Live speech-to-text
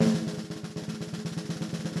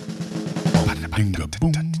dinga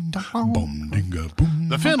boom, boom dinga boom.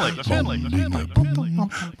 The Finley,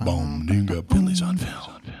 boom dinga Finley's on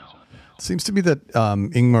film. Seems to be that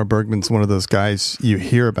Ingmar Bergman's one of those guys you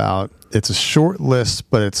hear about. It's a short list,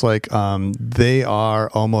 but it's like they are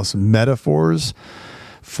almost metaphors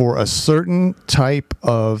for a certain type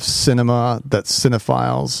of cinema that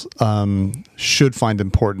cinephiles should find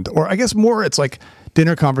important. Or I guess more it's like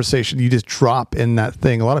dinner conversation. You just drop in that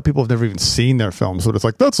thing. A lot of people have never even seen their films, so it's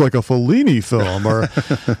like, that's like a Fellini film. Or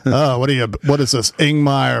what is this,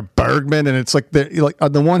 Ingmar Bergman? And it's like,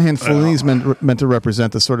 on the one hand, Fellini's meant to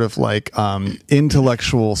represent the sort of like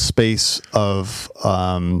intellectual space of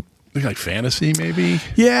like fantasy, maybe?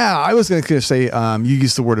 Yeah, I was going to say, you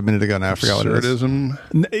used the word a minute ago, and I forgot what it is.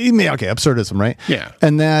 Absurdism? Okay, absurdism, right? Yeah.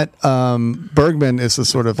 And that Bergman is the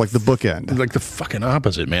sort of like the bookend. Like the fucking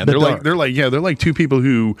opposite, man. They're like two people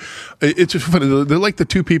who, it's just funny, they're like the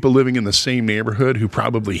two people living in the same neighborhood who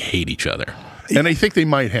probably hate each other. And I think they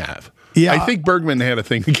might have. Yeah. I think Bergman had a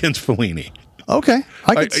thing against Fellini. Okay,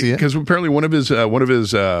 I could see it, because apparently one of his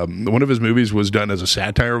movies was done as a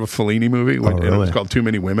satire of a Fellini movie. Oh, really? It was called Too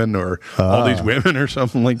Many Women or All These Women or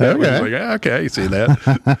something like that. Okay. I was like, okay, I see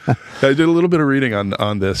that. I did a little bit of reading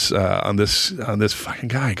on this fucking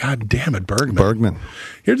guy. God damn it, Bergman.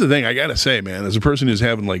 Here's the thing, I gotta say, man, as a person who's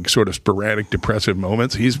having like sort of sporadic depressive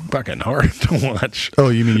moments, he's fucking hard to watch. Oh,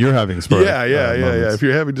 you mean you're having sporadic? Yeah. If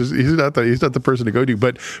you're having, he's not the person to go to.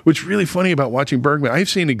 But what's really funny about watching Bergman, I've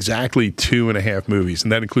seen exactly 2.5 movies,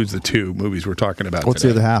 and that includes the 2 movies we're talking about. What's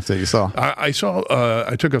today. the other half that you saw? I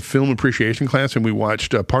took a film appreciation class, and we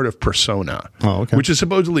watched part of Persona. Oh, okay. Which is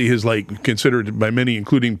supposedly his, like, considered by many,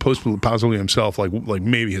 including Pasolini himself, like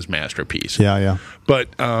maybe his masterpiece. Yeah.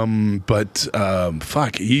 But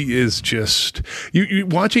fuck, he is just you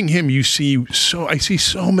watching him. I see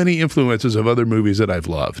so many influences of other movies that I've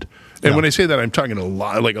loved. And when I say that, I'm talking a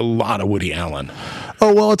lot of Woody Allen.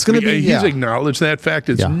 Oh, well, it's going to be. He's acknowledged that fact.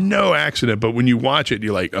 It's no accident. But when you watch it,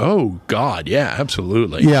 you're like, oh God, yeah,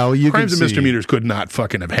 absolutely. Yeah, well, Crimes and Misdemeanors could not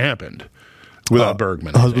fucking have happened without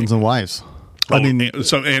Bergman. Husbands and Wives. I mean,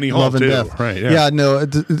 so Annie Hall Love and too, Death. right? Yeah, no,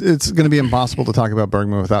 it's going to be impossible to talk about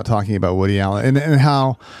Bergman without talking about Woody Allen and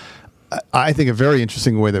how I think a very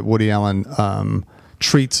interesting way that Woody Allen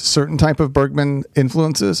treats certain type of Bergman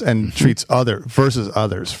influences and treats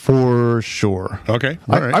others for sure. Okay,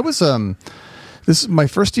 all right. I was this is my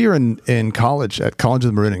first year in college at College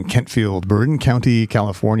of the Marin in Kentfield, Marin County,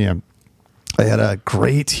 California. I had a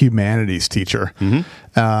great humanities teacher.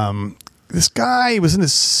 Mm-hmm. This guy was in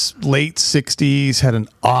his late 60s, had an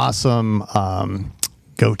awesome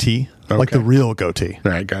goatee, like the real goatee.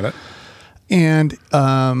 All right, got it. And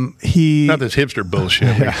he... Not this hipster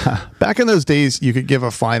bullshit. Yeah. Back in those days, you could give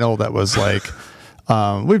a final that was like,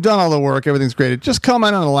 we've done all the work, everything's great. Just come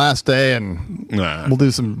in on the last day and we'll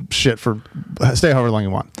do some shit stay however long you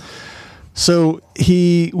want. So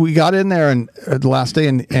we got in there and the last day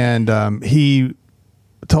and he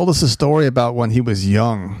told us a story about when he was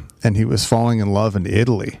young and he was falling in love in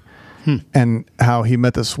Italy and how he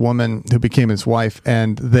met this woman who became his wife,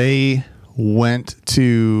 and they went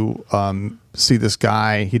to see this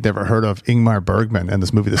guy he'd never heard of, Ingmar Bergman, and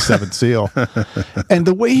this movie, The Seventh Seal. And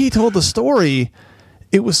the way he told the story,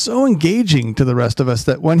 it was so engaging to the rest of us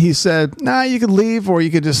that when he said, nah, you could leave or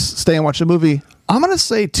you could just stay and watch the movie, I'm going to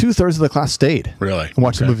say 2/3 of the class stayed. Really? And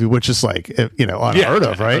watched the movie, which is like, unheard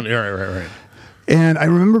of, right? Yeah, right. And I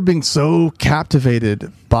remember being so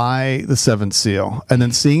captivated by The Seventh Seal and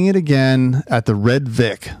then seeing it again at the Red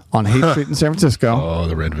Vic on Haight Street in San Francisco. Oh,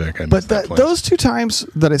 the Red Vic. But those 2 times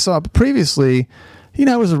that I saw it previously,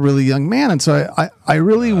 I was a really young man. And so I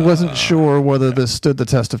really wasn't sure whether this stood the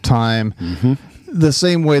test of time. Mm-hmm. The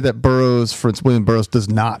same way that William Burroughs does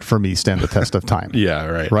not, for me, stand the test of time. Yeah,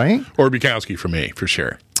 right. Right? Or Bukowski for me, for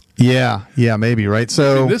sure. Yeah, maybe, right?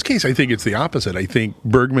 So in this case, I think it's the opposite. I think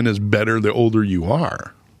Bergman is better the older you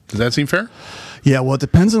are. Does that seem fair? Yeah, well, it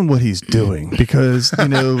depends on what he's doing because,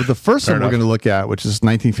 the first one we're going to look at, which is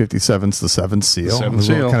 1957's The Seventh Seal. Seventh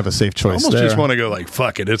Seal. Kind of a safe choice almost there. just want to go like,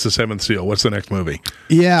 fuck it, it's The Seventh Seal. What's the next movie?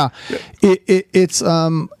 Yeah. It's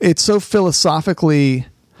so philosophically...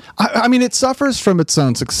 I mean, it suffers from its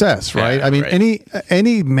own success, right? Yeah, I mean, right.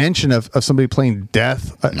 any mention of somebody playing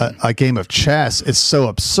death, a game of chess, is so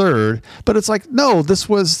absurd. But it's like, no, this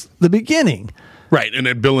was the beginning. Right, and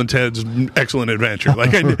then Bill and Ted's Excellent Adventure.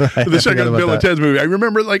 Like the second Bill and Ted's movie, I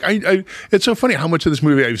remember. Like I, it's so funny how much of this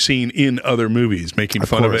movie I've seen in other movies, making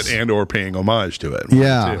fun of it and or paying homage to it.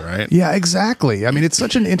 Yeah, too, right. Yeah, exactly. I mean, it's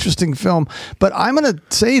such an interesting film. But I'm going to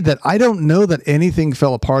say that I don't know that anything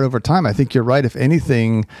fell apart over time. I think you're right. If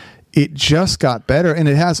anything, it just got better, and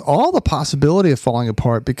it has all the possibility of falling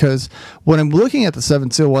apart, because when I'm looking at the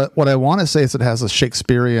Seventh Seal, what I want to say is it has a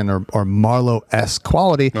Shakespearean or Marlowe-esque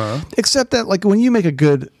quality, except that like when you make a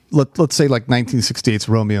good, let's say like 1968's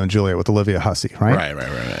Romeo and Juliet with Olivia Hussey, right?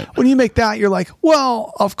 Right. When you make that, you're like,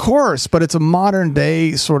 well, of course, but it's a modern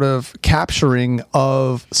day sort of capturing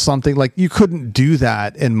of something. Like you couldn't do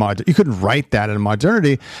that you couldn't write that in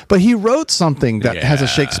modernity, but he wrote something that has a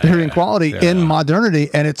Shakespearean quality in modernity,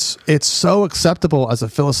 and it's so acceptable as a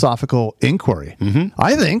philosophical inquiry.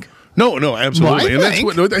 I think. No, absolutely. And that's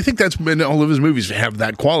what I think. That's been all of his movies have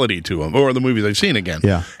that quality to them, or the movies I've seen. Again,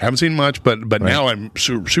 haven't seen much, but now I'm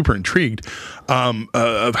super intrigued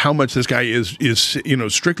of how much this guy is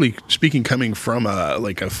strictly speaking, coming from a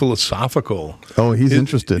philosophical. Oh, he's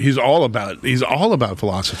interested. He's all about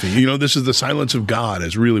philosophy. This is the silence of God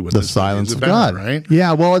is really what the silence is of about, God, right?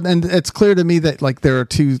 Yeah, well, and it's clear to me that like there are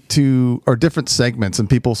two or different segments, and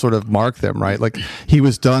people sort of mark them, right? Like he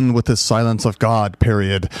was done with the silence of God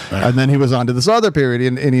period. And then he was on to this other period,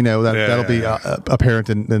 and that'll be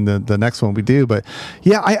apparent in the next one we do. But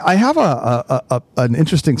yeah, I have an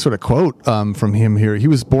interesting sort of quote from him here. He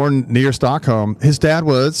was born near Stockholm. His dad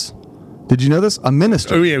was, did you know this? A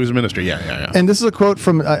minister. Oh yeah, he was a minister. Yeah. And this is a quote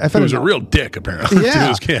from. He was a real dick, apparently, to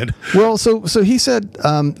his kid. Well, so he said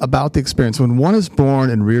about the experience: when one is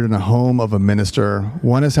born and reared in a home of a minister,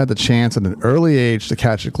 one has had the chance at an early age to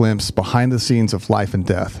catch a glimpse behind the scenes of life and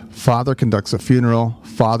death. Father conducts a funeral.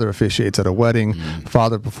 Father officiates at a wedding.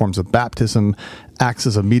 Father performs a baptism, acts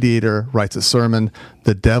as a mediator, writes a sermon.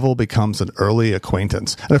 The devil becomes an early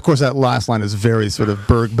acquaintance. And of course, that last line is very sort of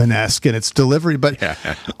Bergman-esque in its delivery. But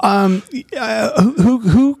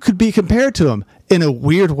who could be compared to him? In a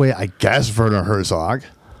weird way, I guess Werner Herzog.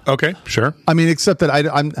 Okay, sure. I mean, except that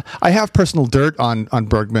I have personal dirt on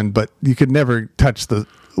Bergman, but you could never touch the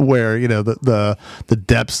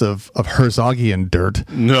depths of Herzogian dirt.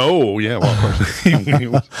 No, yeah, well, of course. he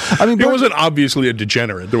wasn't obviously a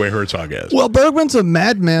degenerate the way Herzog is. Well, Bergman's a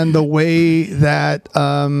madman the way that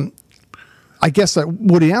I guess that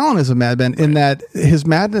Woody Allen is a madman in that his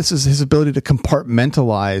madness is his ability to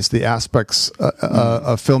compartmentalize the aspects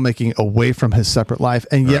of filmmaking away from his separate life,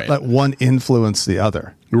 and yet let one influence the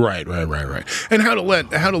other. Right. And how to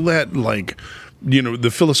let like the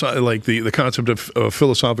the concept of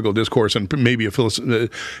philosophical discourse and maybe a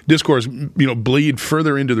discourse bleed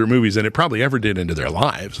further into their movies than it probably ever did into their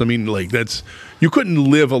lives. I mean, like you couldn't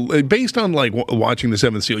live based on like watching The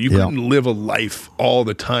Seventh Seal. You couldn't live a life all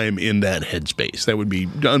the time in that headspace. That would be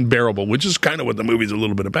unbearable, which is kind of what the movie's a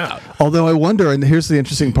little bit about. Although I wonder, and here's the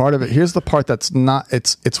interesting part of it. Here's the part that's not.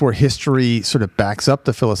 It's where history sort of backs up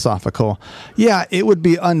the philosophical. Yeah, it would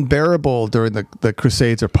be unbearable during the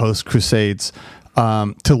Crusades or post Crusades.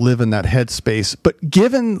 To live in that headspace, but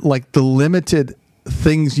given like the limited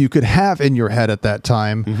things you could have in your head at that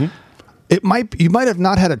time, you might have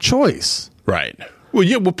not had a choice. Right. Well,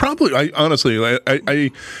 yeah. Well, probably. Honestly,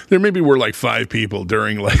 there maybe were like 5 people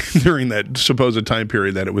during that supposed time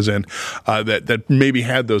period that it was in that maybe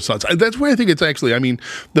had those thoughts. That's why I think it's actually. I mean,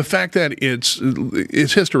 the fact that its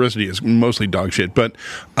historicity is mostly dog shit, but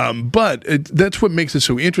that's what makes it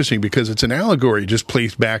so interesting because it's an allegory just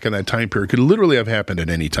placed back in that time period. Could literally have happened at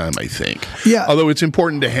any time, I think. Yeah. Although it's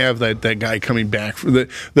important to have that guy coming back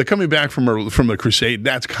the coming back from the crusade.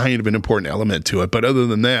 That's kind of an important element to it. But other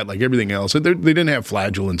than that, like everything else, they didn't have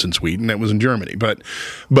flagellants in Sweden. That was in Germany, but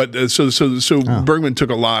Bergman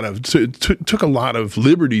took a lot of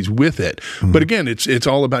liberties with it. But again, it's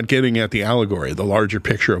all about getting at the allegory, the larger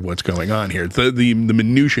picture of what's going on here. The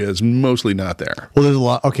minutia is mostly not there. Well, there's a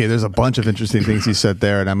lot. Okay, there's a bunch of interesting things he said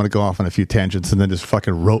there, and I'm going to go off on a few tangents and then just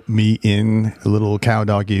fucking rope me in a little cow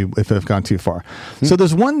doggy if I've gone too far. So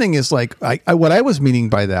there's one thing is like what I was meaning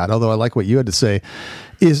by that, although I like what you had to say,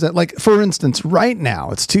 is that like for instance, right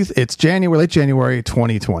now it's late January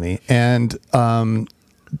 2020, and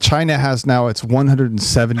China has now its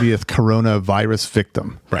 170th coronavirus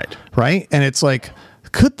victim. Right, and it's like,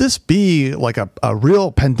 could this be like a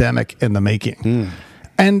real pandemic in the making?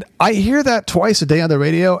 And I hear that twice a day on the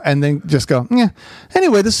radio, and then just go, yeah.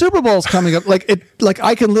 Anyway, the Super Bowl's coming up. Like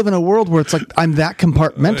I can live in a world where it's like I'm that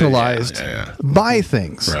compartmentalized by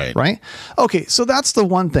things, right? Okay, so that's the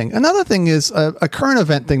one thing. Another thing is a current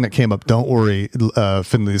event thing that came up. Don't worry,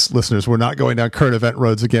 Finley's listeners, we're not going down current event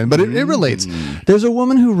roads again, but it relates. There's a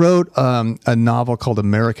woman who wrote a novel called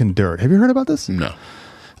American Dirt. Have you heard about this? No.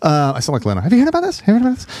 I sound like Lena. Have you heard about this?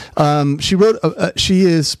 She wrote. She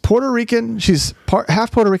is Puerto Rican. She's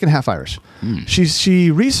half Puerto Rican, half Irish. She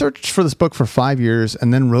researched for this book for 5 years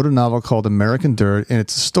and then wrote a novel called American Dirt. And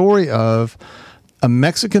it's a story of a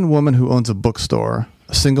Mexican woman who owns a bookstore,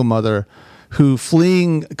 a single mother, who,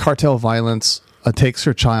 fleeing cartel violence, takes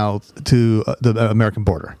her child to the American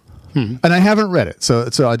border. And I haven't read it, so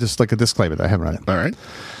I just like a disclaimer that I haven't read it. All right.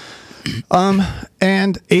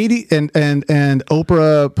 And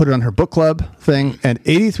Oprah put it on her book club thing, and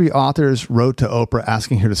 83 authors wrote to Oprah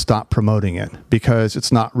asking her to stop promoting it because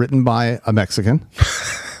it's not written by a Mexican.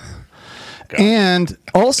 And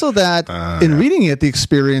also that in reading it, the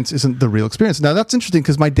experience isn't the real experience. Now, that's interesting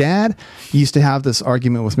because my dad used to have this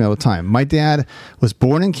argument with me all the time. My dad was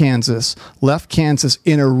born in Kansas, left Kansas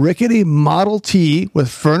in a rickety Model T with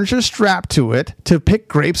furniture strapped to it to pick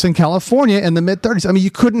grapes in California in the mid-30s. I mean,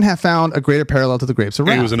 you couldn't have found a greater parallel to the grapes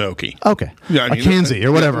around. He was an Okie. Okay. Yeah, a Kansi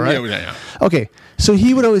or whatever, right? Yeah. Okay. So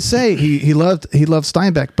he would always say he loved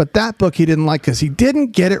Steinbeck, but that book he didn't like because he didn't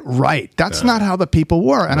get it right. That's not how the people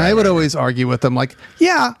were. And I would always argue with them like,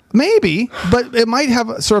 yeah, maybe, but it might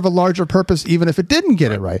have sort of a larger purpose even if it didn't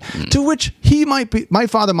get it right. To which my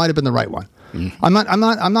father might have been the right one. I'm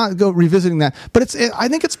not revisiting that, but I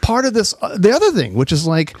think it's part of this. The other thing, which is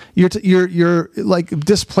like you're like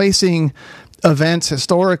displacing events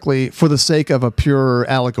historically for the sake of a pure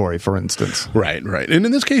allegory, for instance. Right. And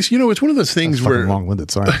in this case, it's one of those things where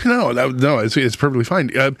long-winded. Sorry. No, it's perfectly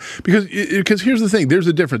fine. Because here's the thing: there's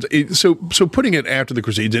a difference. So putting it after the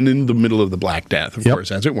Crusades and in the middle of the Black Death, of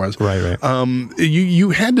course, as it was. Right.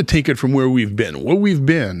 You had to take it from where we've been. What we've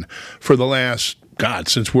been for the last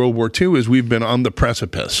since World War II is we've been on the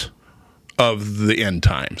precipice of the end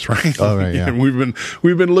times, right? Oh, right, yeah. And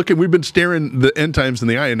we've been staring the end times in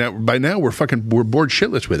the eye, and by now we're bored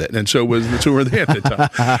shitless with it, and so were they at the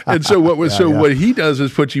time. And so what he does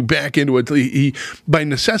is put you back into it. He by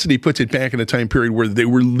necessity puts it back in a time period where they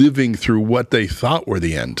were living through what they thought were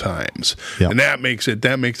the end times, and that makes it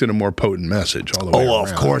a more potent message all the way around.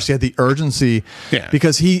 Of course, yeah, the urgency,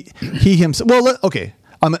 because he himself. Well, okay.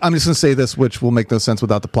 I'm just going to say this, which will make no sense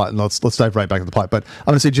without the plot, and let's dive right back to the plot. But I'm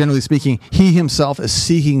going to say, generally speaking, he himself is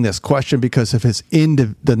seeking this question because of his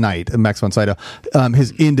the knight, Max von Sydow,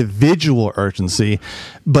 his individual urgency,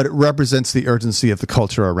 but it represents the urgency of the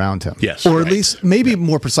culture around him. Yes, or at least, maybe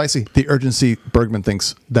more precisely, the urgency Bergman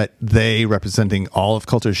thinks that they, representing all of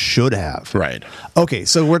culture, should have. Right. Okay,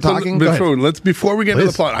 so we're talking. Before we get into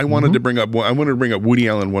the plot, I wanted to bring up Woody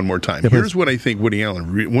Allen one more time. Here's what I think Woody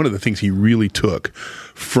Allen. One of the things he really took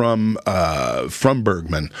from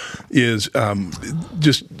Bergman is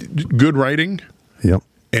just good writing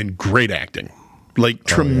and great acting. Like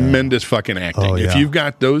tremendous fucking acting. If you've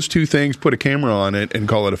got those two things, put a camera on it and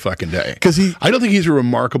call it a fucking day. Because I don't think he's a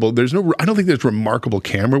remarkable. I don't think there's remarkable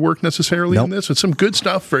camera work necessarily in this. It's some good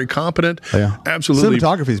stuff. Very competent. Absolutely.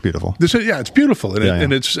 Cinematography is beautiful. It's beautiful,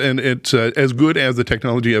 and it's as good as the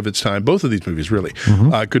technology of its time. Both of these movies really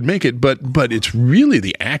could make it, but it's really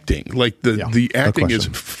the acting. Like the acting is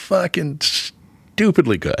fucking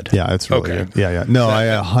stupidly good. Yeah, it's really good. Yeah. No, I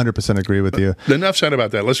 100% agree with you. Enough said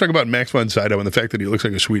about that. Let's talk about Max von Sydow and the fact that he looks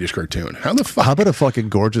like a Swedish cartoon. How about a fucking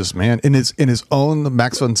gorgeous man in his own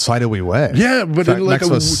Max von Sydow-y way? Yeah, but in like Max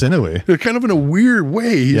von Sydow-y. Kind of in a weird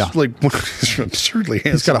way. He's like absurdly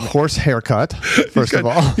handsome. He's got a horse haircut. First of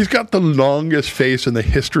all, he's got the longest face in the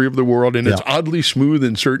history of the world, and it's oddly smooth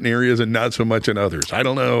in certain areas and not so much in others. I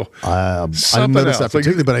don't know. I didn't notice that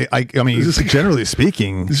particularly, but I mean, generally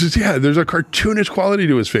speaking, there's a cartoonish quality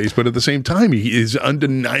to his face, but at the same time, he's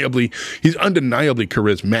undeniably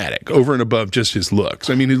charismatic over and above just his looks.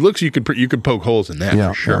 I mean, his looks you could poke holes in that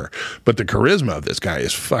for sure, but the charisma of this guy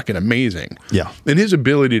is fucking amazing. Yeah, and his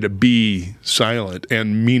ability to be silent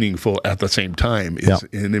and meaningful at the same time is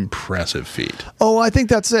an impressive feat. Oh, I think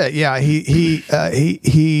that's it. Yeah,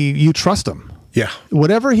 you trust him. Yeah.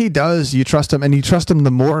 Whatever he does, you trust him, and you trust him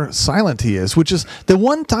the more silent he is, which is the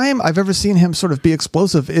one time I've ever seen him sort of be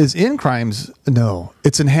explosive is in Crimes. No,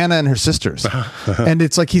 it's in Hannah and Her Sisters. And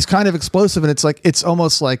it's like he's kind of explosive, and it's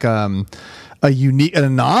almost like an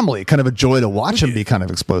anomaly, kind of a joy to watch him be kind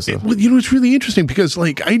of explosive. Well, it's really interesting because,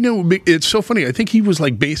 like, I know it's so funny. I think he was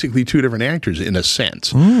like basically two different actors in a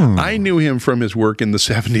sense. I knew him from his work in the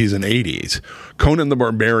 70s and 80s. Conan the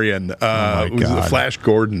Barbarian, the Flash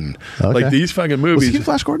Gordon, like these fucking movies. Was he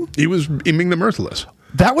Flash Gordon? He was Ming the Merciless.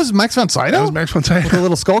 That was Max von Sydow? That was Max von Sydow. With a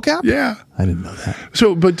little skull cap? Yeah. I didn't know that.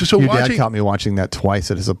 So Your dad caught me watching that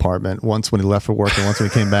twice at his apartment. Once when he left for work and once when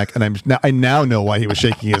he came back. And I now know why he was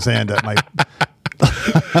shaking his hand at my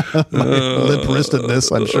limp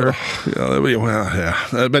wristedness, I'm sure.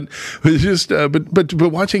 But it's just,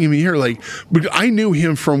 but watching him here, but I knew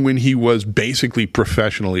him from when he was basically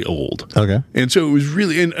professionally old. Okay. And so it was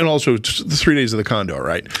really, and also just the 3 Days of the Condor,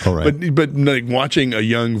 right? Oh, right. But like watching a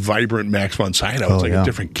young, vibrant Max von Sydow, it's like a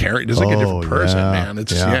different character. It's like a different person, man.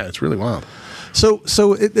 It's really wild.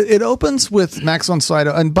 So it opens with Max von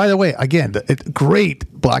Sydow, and by the way, again, great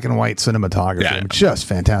black and white cinematography, just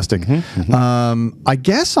fantastic. I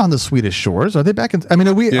guess on the Swedish shores, are they back in? I mean,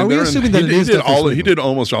 are we assuming that he did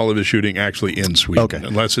almost all of his shooting actually in Sweden? Okay,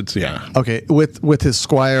 unless it's okay with his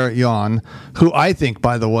squire Jan, who I think,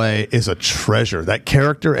 by the way, is a treasure. That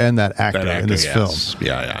character and that actor in this film.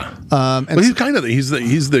 But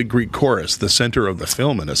he's the Greek chorus, the center of the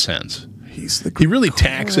film in a sense. He really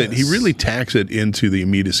tacks it into the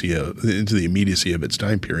immediacy of its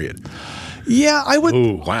time period. Yeah, I would.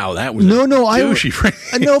 Oh wow, that was no.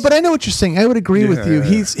 But I know what you're saying. I would agree with you.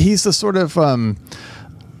 He's the sort of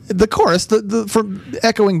the chorus, from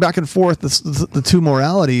echoing back and forth the two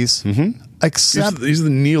moralities. Except he's the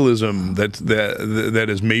nihilism that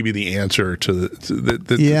is maybe the answer to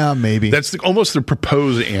the maybe that's almost the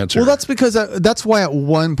proposed answer. Well, that's because that's why at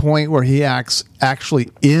one point where he acts actually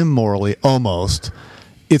immorally, almost,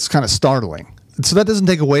 it's kind of startling. So that doesn't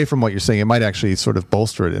take away from what you're saying. It might actually sort of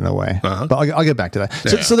bolster it in a way. But I'll get back to that.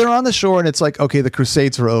 So they're on the shore, and it's like, okay, the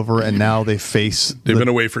Crusades are over, and now they face. They've been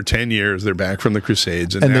away for 10 years. They're back from the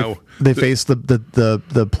Crusades, and now they face the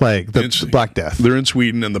plague, the Black Death. They're in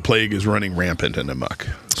Sweden, and the plague is running rampant in amok.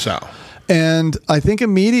 So. And I think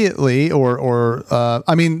immediately, they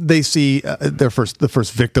see the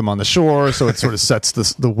first victim on the shore, so it sort of sets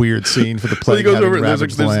the weird scene for the plague. Well, he goes over.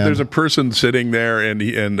 There's a person sitting there, and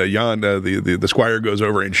Jan, the squire, goes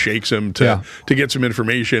over and shakes him to get some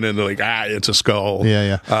information, and they're like, it's a skull.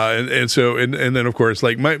 And then of course,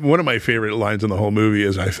 like one of my favorite lines in the whole movie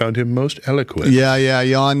is, "I found him most eloquent."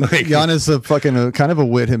 Jan is a fucking kind of a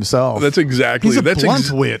wit himself. That's exactly He's a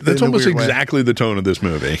blunt wit. That's almost exactly the tone of this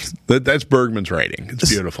movie. That's Bergman's writing.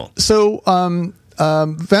 It's beautiful. So von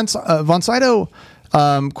Sydow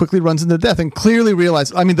quickly runs into death and clearly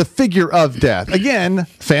realizes, the figure of death. Again,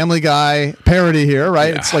 Family Guy parody here,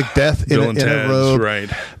 right? Yeah. It's like death in a robe.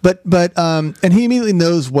 Right. But and he immediately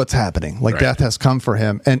knows what's happening. Like death has come for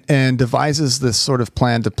him and devises this sort of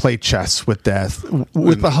plan to play chess with death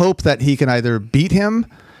with the hope that he can either beat him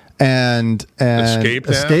and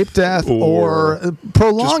escape death or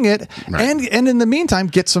prolong it, and in the meantime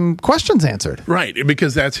get some questions answered. Right,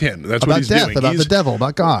 because that's him. That's about what he's death, doing. About the devil,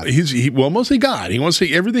 about God. Mostly God. He wants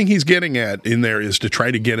to. Everything he's getting at in there is to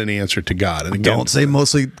try to get an answer to God. And again, don't say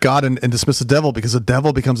mostly God and dismiss the devil, because the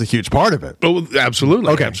devil becomes a huge part of it. Oh,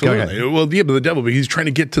 absolutely. Okay, absolutely. Well, but the devil. But he's trying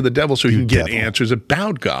to get to the devil so he can get answers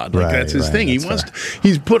about God. Like that's his thing.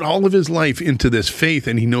 He's put all of his life into this faith,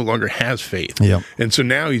 and he no longer has faith. Yep. And so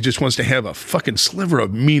now he just wants to have a fucking sliver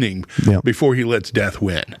of meaning before he lets death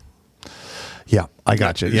win. Yeah, I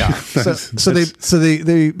got you. Yeah. So they're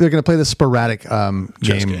going to play the sporadic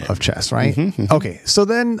game of chess, right? Okay. So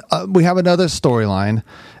then we have another storyline,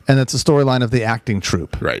 and it's a storyline of the acting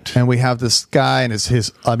troupe, right? And we have this guy and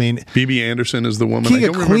his. Phoebe Anderson is the woman. King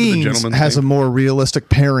of Queens has a more realistic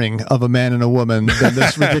pairing of a man and a woman than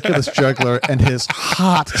this ridiculous juggler and his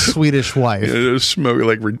hot Swedish wife.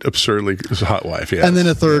 Absurdly hot wife. Yes. And then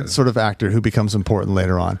a third sort of actor who becomes important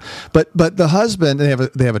later on. But the husband, they have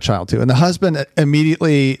a child too, and the husband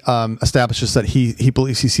immediately establishes that he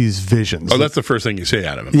believes he sees visions. Oh, that's the first thing you say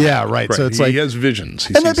out of him. Yeah, right. So it's he has visions,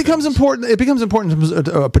 and that becomes important. It becomes important in terms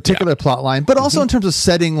of a particular plot line, but also in terms of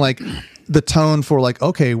setting the tone for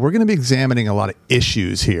okay, we're going to be examining a lot of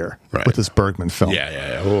issues here with this Bergman film.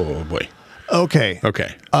 Yeah. Oh boy. Okay.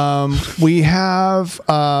 We have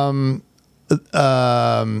then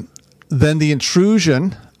the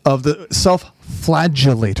intrusion of the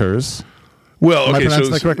self-flagellators. Well, am I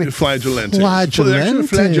pronouncing that correctly? Flagellante. Yeah.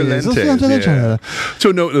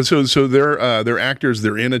 So they're actors.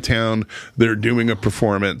 They're in a town. They're doing a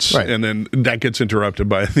performance, and then that gets interrupted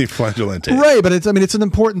by the flagellante. Right, but it's an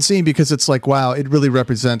important scene because it's like, wow, it really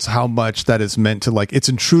represents how much that is meant to it's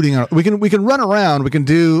intruding on. We can run around. We can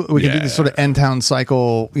do this sort of end town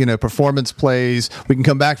cycle, performance plays. We can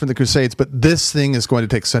come back from the Crusades, but this thing is going to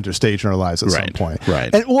take center stage in our lives at some point.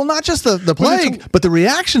 Right. And not just the plague, but the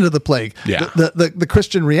reaction to the plague. Yeah. The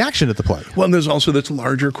Christian reaction to the plague. Well, and there's also this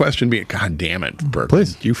larger question being, God damn it, Bergman,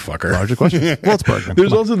 please, you fucker. Larger question. Well, it's Bergman.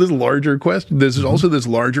 There's also this larger question. There's also this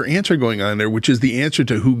larger answer going on there, which is the answer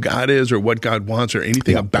to who God is or what God wants or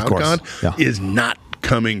anything about God is not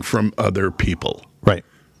coming from other people. Right.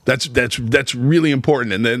 That's really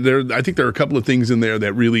important, and then I think there are a couple of things in there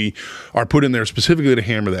that really are put in there specifically to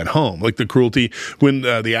hammer that home, like the cruelty when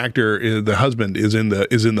the actor, the husband, is in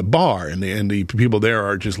the bar, and the people there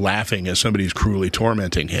are just laughing as somebody's cruelly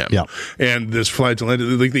tormenting him. Yeah. And this flagellant,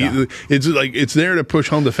 it's there to push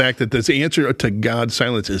home the fact that this answer to God's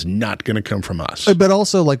silence is not going to come from us, but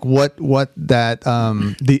also what that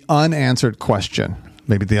the unanswered question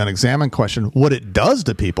maybe the unexamined question, what it does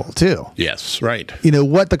to people too. Yes, right.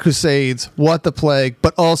 What the Crusades, what the plague,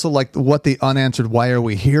 but also like what the unanswered "Why are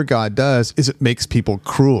we here?" God does is it makes people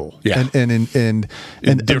cruel, and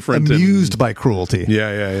different, amused by cruelty.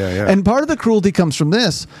 Yeah. And part of the cruelty comes from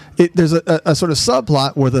this. There's a sort of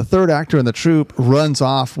subplot where the third actor in the troupe runs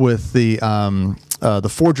off with the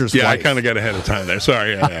forger's wife. I kind of got ahead of time there.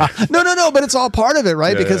 Sorry. No, but it's all part of it,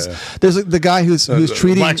 right? Because there's the guy who's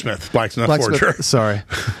treating blacksmith, forger. Sorry,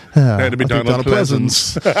 had to be Donald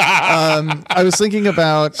Pleasance. I was thinking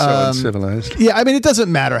about so uncivilized. Yeah, I mean, it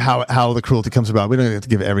doesn't matter how the cruelty comes about. We don't have to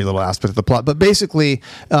give every little aspect of the plot, but basically,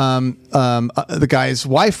 the guy's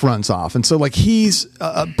wife runs off, and so like he's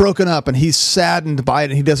broken up and he's saddened by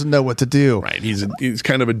it, and he doesn't know what to do. Right. He's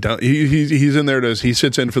kind of a dumb. He's in there he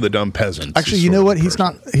sits in for the dumb peasants. Actually, you know what? He's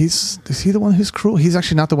not. Is he the one who's cruel? He's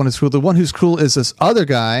actually not the one who's cruel. The one who's cruel is this other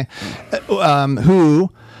guy, who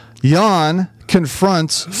Jan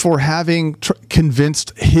confronts for having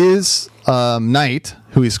convinced his knight,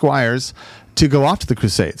 who he squires, to go off to the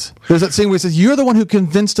Crusades. There's that scene where he says, "You're the one who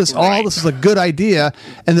convinced us all this is a good idea,"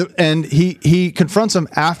 and he confronts him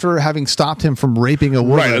after having stopped him from raping a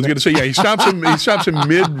woman. Right, I was going to say, he stops him. He stops him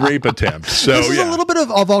mid-rape attempt. So this is a little bit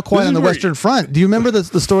of All Quiet on the Western Front. Do you remember the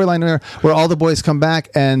storyline where all the boys come back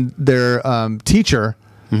and their teacher,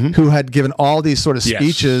 who had given all these sort of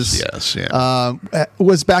speeches,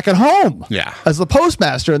 was back at home as the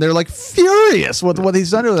postmaster, and they're like furious with what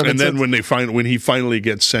he's done to them. And then when he finally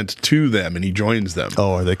gets sent to them and he joins them,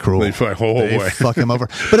 are they cruel? They fuck him over.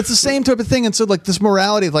 But it's the same type of thing. And so like this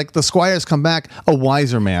morality, like the squires come back, a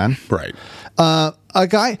wiser man, right? A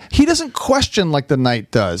guy, he doesn't question like the knight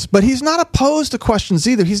does, but he's not opposed to questions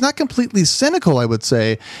either. He's not completely cynical, I would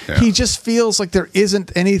say. Yeah. He just feels like there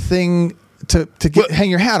isn't anything to hang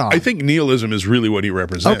your hat on. I think nihilism is really what he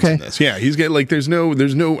represents in this. Yeah, he's got like there's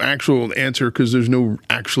no actual answer because there's no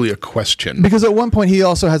actually a question. Because at one point he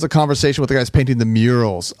also has a conversation with the guys painting the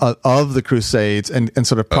murals of the Crusades and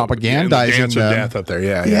sort of propagandizing the dance them. Of death up there.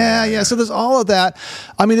 Yeah. So there's all of that.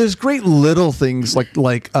 I mean, there's great little things like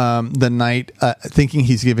the knight thinking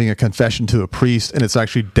he's giving a confession to a priest and it's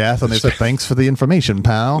actually death, and they said, "Thanks for the information,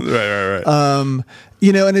 pal." Right.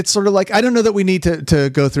 And it's sort of like, I don't know that we need to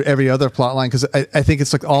go through every other plot line because I think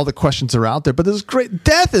it's like all the questions are out there. But there's great.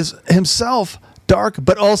 Death is himself dark,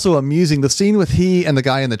 but also amusing. The scene with he and the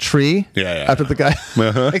guy in the tree after the guy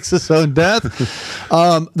makes his own death.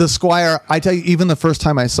 The squire, I tell you, even the first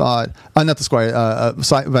time I saw it, not the squire,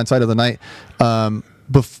 Van Side of the Night,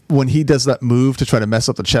 when he does that move to try to mess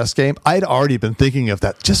up the chess game, I'd already been thinking of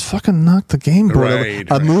that. Just fucking knock the game board over.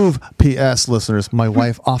 A move, P.S. listeners, my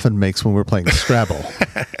wife often makes when we're playing Scrabble.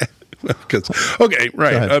 Okay,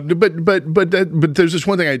 right. But there's this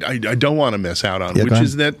one thing I don't want to miss out on, which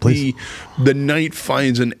is that the knight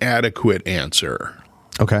finds an adequate answer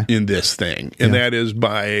in this thing, and that is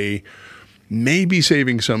by maybe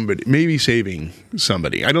saving somebody.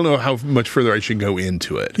 I don't know how much further I should go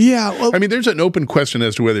into it. Yeah, well, I mean, there's an open question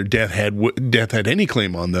as to whether death had any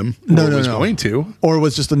claim on them. Was going to, or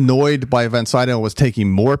was just annoyed by Van Sydel and was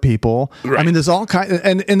taking more people. Right. I mean, there's all kind,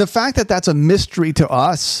 and the fact that that's a mystery to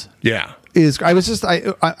us. Yeah.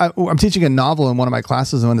 I'm teaching a novel in one of my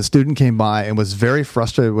classes, and when a student came by and was very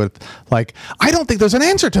frustrated with, like, I don't think there's an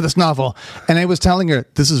answer to this novel, and I was telling her,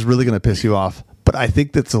 this is really going to piss you off, but I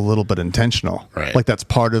think that's a little bit intentional. Right. Like that's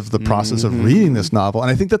part of the process of reading this novel, and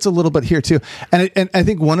I think that's a little bit here too. And I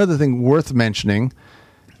think one other thing worth mentioning,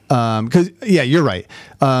 because you're right,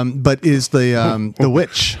 but is the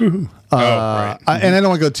witch. Right. And I don't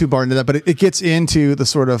want to go too far into that, but it gets into the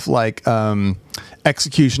sort of like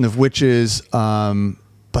execution of witches,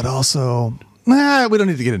 but also we don't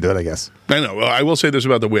need to get into it, I guess. I know. Well, I will say this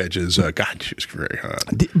about the witch is, God, she was very hot.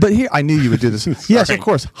 But here, I knew you would do this. Yes, of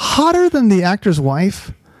course. Hotter than the actor's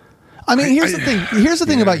wife. I mean, here's the thing. Here's the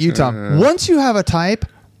thing about you, Tom. Once you have a type,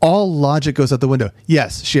 all logic goes out the window.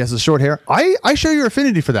 Yes, she has the short hair. I share your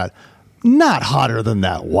affinity for that. Not hotter than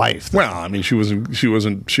that wife, though. Well, I mean, she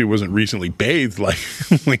wasn't recently bathed like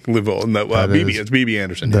Liv and that. It's BB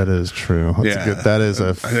Anderson. That is true. That's good. That is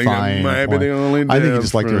a fine. That might be the only. I think you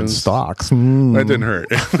just liked her in stocks. That didn't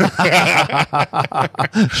hurt.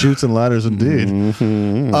 Chutes and ladders, indeed. What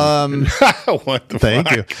the thank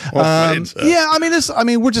fuck? You. I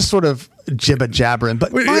mean, we're just sort of jibber jabbering,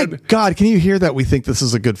 but my God, can you hear that? We think this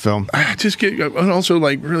is a good film. And also,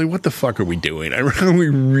 like, really, what the fuck are we doing? Are we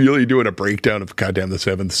really doing a breakdown of goddamn The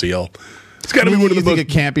Seventh Seal? It's got to be one of the You think most. it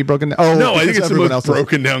can't be broken down? Oh, No, I think it's the everyone most else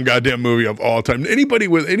broken down goddamn movie of all time. Anybody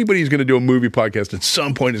who's going to do a movie podcast at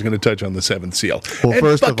some point is going to touch on the Seventh Seal. Well,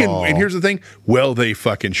 first of all, and here's the thing. Well, they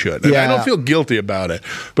fucking should. And I Yeah. don't feel guilty about it,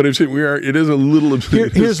 but I'm saying it is a little.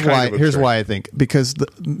 Here's why I think, because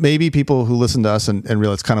maybe people who listen to us and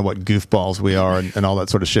realize kind of what goofballs we are and all that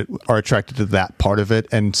sort of shit are attracted to that part of it,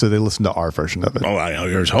 and so they listen to our version of it. Oh,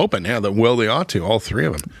 I was hoping. Yeah, they ought to. All three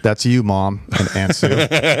of them. That's you, Mom, and Aunt Sue.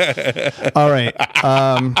 All right.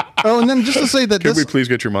 And then just to say that Can we please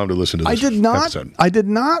get your mom to listen to this episode? I did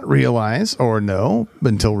not realize or know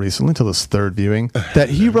until recently, until this third viewing, that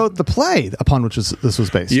he wrote the play upon which this was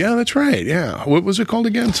based. Yeah, that's right. Yeah. What was it called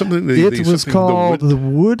again? It was called The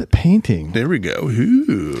Wood Painting. There we go.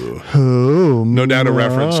 Ooh. Oh, no doubt a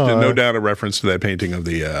reference to that painting of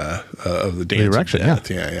the dancing the erection. death.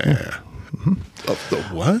 Yeah. Mm-hmm. Of the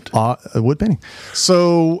what? A wood painting.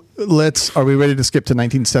 So are we ready to skip to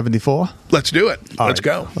 1974? Let's do it. Let's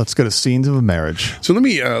go. Let's go to Scenes of a Marriage. So let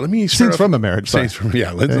me start Scenes from a Marriage.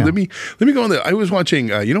 Let me go on. I was watching.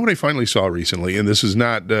 You know what I finally saw recently, and this is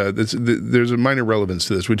not. There's a minor relevance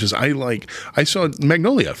to this, which is I saw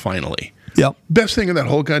Magnolia finally. Yep. Best thing in that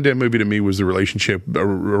whole goddamn movie to me was the relationship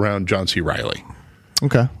around John C. Reilly.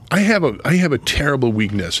 Okay. I have a terrible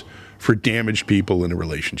weakness for damaged people in a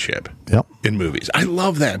relationship. Yep. In movies. I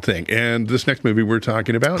love that thing. And this next movie we're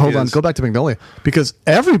talking about Hold on, go back to Magnolia, because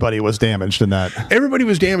everybody was damaged in that. Everybody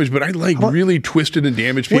was damaged, but I like really twisted and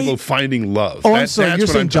damaged people finding love. Oh, I'm sorry. You're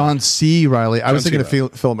saying John C. Reilly. I was thinking of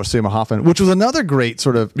Philip Seymour Hoffman, which was another great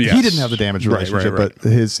sort of. Yes. He didn't have the damaged relationship, but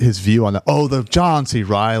his view on that. Oh, the John C.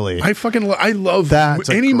 Reilly. I love that.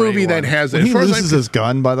 Any movie that has that. When he loses his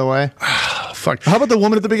gun, by the way. Fuck. How about the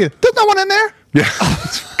woman at the beginning? There's no one in there. Yeah,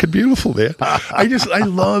 it's fucking beautiful, man. I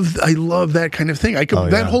love that kind of thing.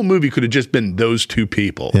 That whole movie could have just been those two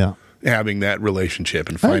people. Yeah. Having that relationship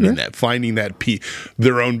and finding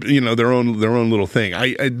their own little thing.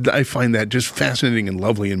 I find that just fascinating and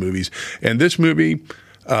lovely in movies. And this movie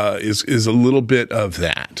is a little bit of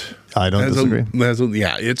that. I don't disagree.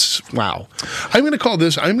 It's wow. I'm going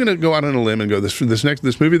to go out on a limb and go this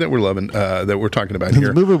movie that we're loving, that we're talking about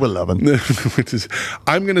here. The movie we're loving. Which is,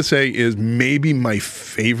 I'm going to say, is maybe my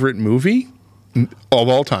favorite movie of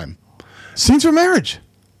all time. Scenes from Marriage.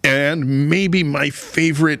 And maybe my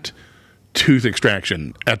favorite tooth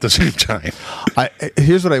extraction at the same time.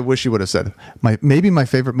 Here's what I wish you would have said. Maybe my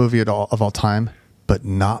favorite movie of all time, but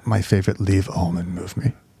not my favorite Leave Ullman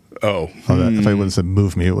movie. If I would have said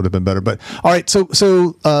 "move me," it would have been better. But all right, so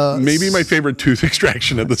maybe my favorite tooth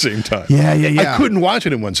extraction at the same time. Yeah. I couldn't watch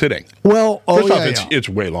it in one sitting. Well, it's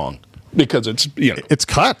way long because it's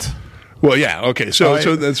cut. Well, yeah, okay. So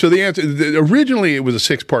the answer originally it was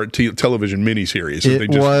a 6-part television miniseries.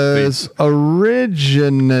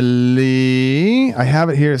 Originally, I have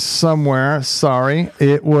it here somewhere. Sorry,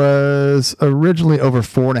 it was originally over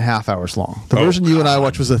 4.5 hours long. The version you and I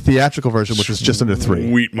watched was a theatrical version, which was just under 3.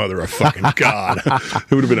 Sweet mother of fucking God,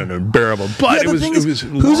 it would have been unbearable. But it was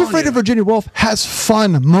Who's Afraid of Virginia Woolf has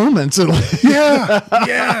fun moments. Yeah.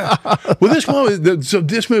 Well,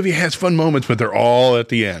 this movie has fun moments, but they're all at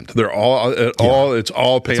the end. They're all. It's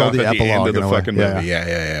all payoff at the end of the fucking movie.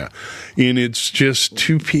 Yeah. And it's just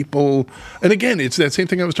two people. And again, it's that same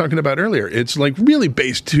thing I was talking about earlier. It's like really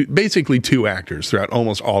basically two actors throughout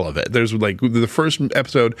almost all of it. There's like the first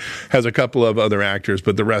episode has a couple of other actors,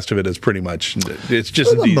 but the rest of it is pretty much it's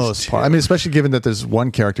just for the most part. I mean, especially given that there's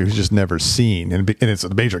one character who's just never seen, and it's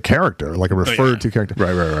a major character, like a referred to character.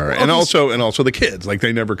 Right. And also the kids, like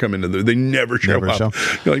they never come into they never show up.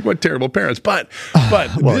 You're like, what terrible parents. But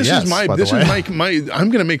well, this is my I'm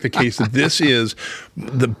going to make the case that this is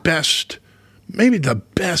the best. Maybe the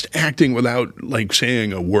best acting without like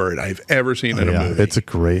saying a word I've ever seen in a movie. It's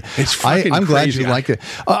great. It's fucking I'm glad crazy. you like it.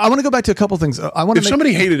 I want to go back to a couple things. If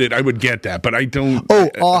somebody hated it, I would get that, but I don't.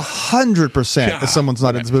 100% if someone's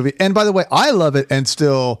not in this movie. And by the way, I love it and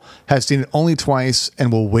still have seen it only twice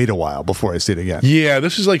and will wait a while before I see it again. Yeah,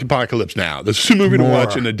 this is like Apocalypse Now. This is a movie to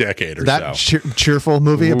watch in a decade or that so. Cheerful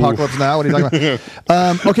movie, Apocalypse Now. What are you talking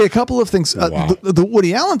about? Okay, a couple of things. Wow. The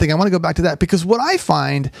Woody Allen thing, I want to go back to that because what I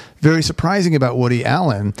find very surprising about Woody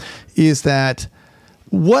Allen is that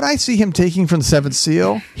what I see him taking from The Seventh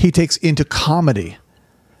Seal, he takes into comedy.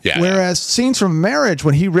 Yeah. Whereas Scenes from Marriage,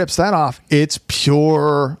 when he rips that off, it's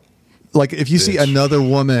pure. Like if you see Another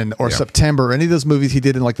Woman or September, or any of those movies he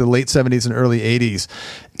did in like the late 70s and early 80s,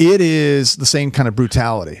 it is the same kind of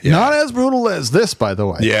brutality. Yeah. Not as brutal as this, by the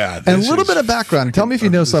way. Yeah. And a little bit of background. Tell me if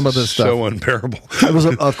you know some of this stuff. So unbearable. It was,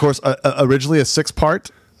 of course, originally a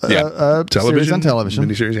 6-part series on television.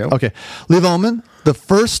 Miniseries, yeah. Okay. Liv Ullmann, the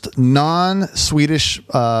first non-Swedish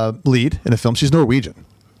lead in a film. She's Norwegian.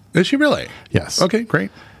 Is she really? Yes. Okay,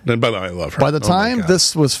 great. Then, by the way, I love her. By the time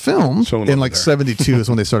this was filmed, So in like 72 is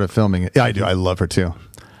when they started filming it. Yeah, I do. I love her too.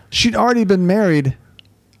 She'd already been married,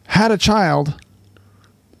 had a child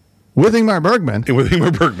with Ingmar Bergman. With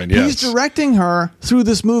Ingmar Bergman, yes. He's directing her through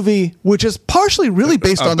this movie, which is partially really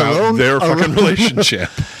based on their fucking relationship.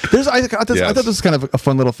 I thought this was kind of a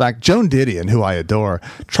fun little fact. Joan Didion, who I adore,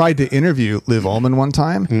 tried to interview Liv Ullmann one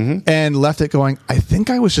time and left it going, I think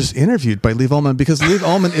I was just interviewed by Liv Ullmann because Liv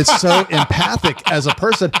Ullmann is so empathic as a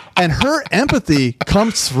person and her empathy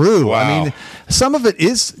comes through. Wow. I mean, some of it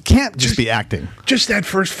can't just be acting. Just that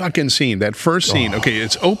first fucking scene, that first scene. Okay,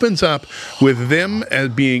 it opens up with them as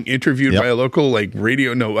being interviewed by a local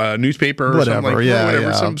newspaper or something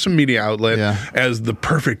like some media outlet as the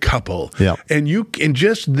perfect couple. Yep. And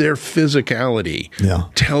just their physicality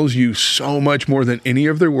tells you so much more than any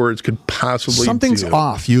of their words could possibly Something's do.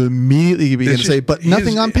 off. You immediately begin to say, but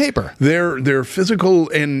nothing on paper. Their physical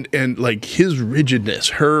and like his rigidness,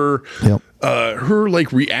 her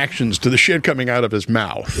like reactions to the shit coming out of his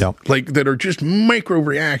mouth, like that are just micro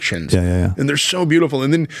reactions, and they're so beautiful.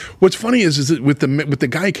 And then what's funny is that with the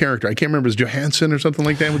guy character, I can't remember, is Johansson or something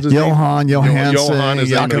like that? What's his name? Johan is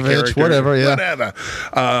the name of the character. Whatever.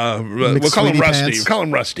 We'll call him Rusty. We'll call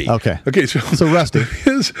him Rusty. Okay. So Rusty,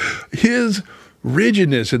 his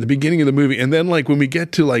rigidness at the beginning of the movie, and then like when we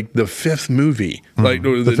get to like the fifth movie,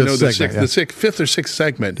 the fifth or sixth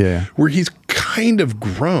segment, where he's kind of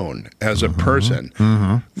grown as a person,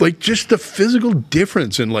 like just the physical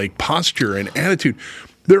difference in like posture and attitude.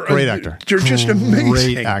 They're great actor. They're just amazing.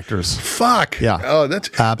 Great actors. Fuck. Yeah. Oh, that's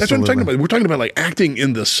what I'm talking about. We're talking about like acting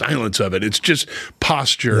in the silence of it. It's just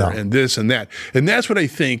posture and this and that. And that's what I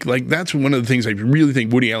think, like that's one of the things I really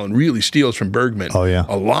think Woody Allen really steals from Bergman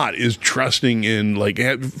a lot, is trusting in like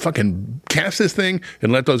fucking cast this thing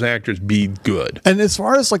and let those actors be good. And as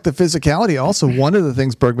far as like the physicality, also one of the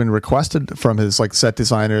things Bergman requested from his like set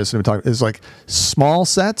designers is like small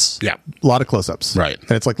sets, a lot of close-ups. Right.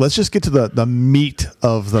 And it's like, let's just get to the meat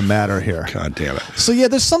of the matter here. God damn it. So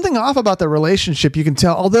there's something off about the relationship, you can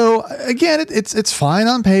tell. Although again, it's fine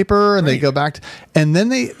on paper, and they go back and then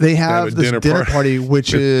they have this dinner party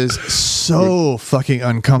which is so fucking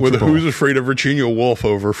uncomfortable. With Who's Afraid of Virginia Woolf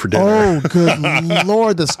over for dinner. Oh, good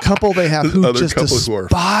Lord, this couple they have who just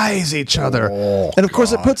despise each other. Oh, and of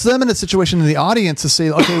course, it puts them in a situation in the audience to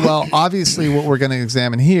say, okay, well, obviously what we're going to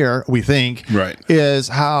examine here, we think, is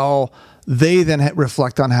how they then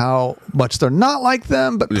reflect on how much they're not like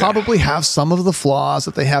them, but probably have some of the flaws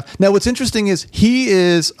that they have. Now, what's interesting is he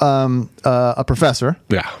is a professor.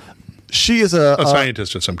 Yeah. She is a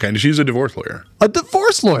scientist of some kind. She's a divorce lawyer. A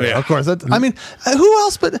divorce lawyer, of course. I mean, who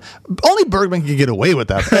else? But only Bergman can get away with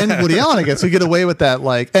that, and Woody Allen, I guess, could get away with that.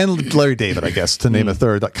 Like, and Larry David, I guess, to name a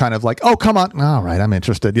third. That kind of like, oh, come on, all right, I'm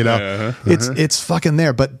interested. You know, it's fucking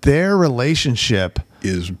there. But their relationship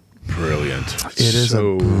is brilliant. It is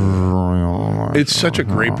it's such a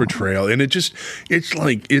great portrayal, and it's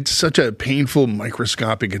such a painful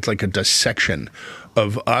microscopic. It's like a dissection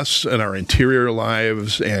of us and our interior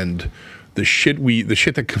lives and the shit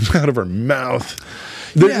that comes out of our mouth.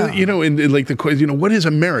 You know, and like the question, you know, what is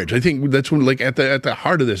a marriage? I think that's when, like, at the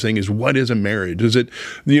heart of this thing is, what is a marriage? Is it,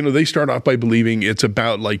 you know, they start off by believing it's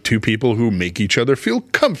about like two people who make each other feel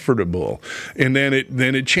comfortable, and then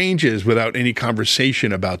it changes without any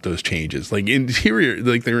conversation about those changes, like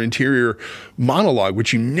their interior monologue,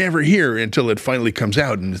 which you never hear until it finally comes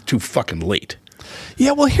out, and it's too fucking late.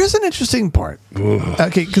 Yeah, well, here's an interesting part.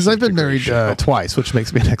 Okay, because I've been married twice, which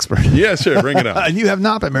makes me an expert. Yeah, sure, bring it up. And you have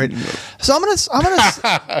not been married, so I'm gonna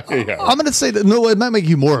say that. No, it might make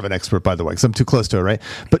you more of an expert, by the way, because I'm too close to it, right?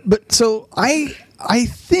 But so I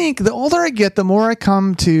think the older I get, the more I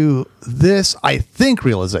come to this, I think,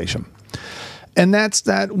 realization, and that's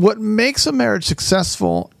that what makes a marriage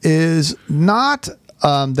successful is not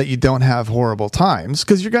that you don't have horrible times,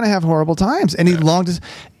 because you're going to have horrible times.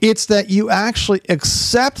 It's that you actually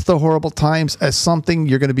accept the horrible times as something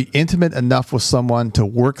you're going to be intimate enough with someone to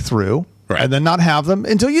work through, and then not have them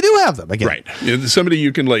until you do have them again. Right. Somebody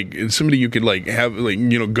you can have, like,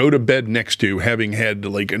 you know, go to bed next to, having had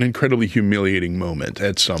like an incredibly humiliating moment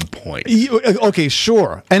at some point. Okay,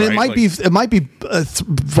 sure. And it might be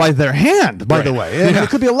by their hand, by the way. And it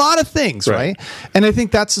could be a lot of things, right? And I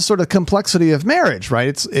think that's the sort of complexity of marriage,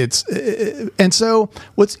 right? And so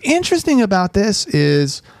what's interesting about this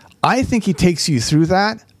is I think he takes you through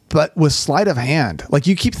that, but with sleight of hand. Like,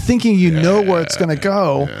 you keep thinking you know where it's going to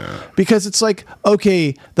go, because it's like,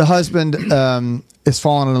 okay, the husband is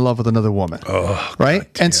falling in love with another woman, right?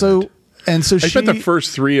 And so And so I spent the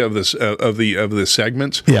first 3 of this of the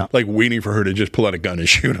segments, like waiting for her to just pull out a gun and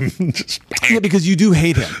shoot him. Because you do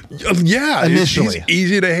hate him. Yeah, initially, he's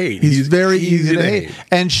easy to hate. He's very easy to hate,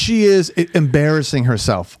 and she is embarrassing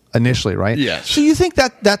herself initially, right? Yes. So you think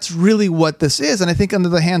that that's really what this is, and I think under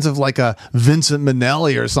the hands of like a Vincent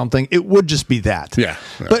Minnelli or something, it would just be that. Yeah.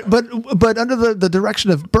 But under the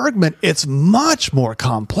direction of Bergman, it's much more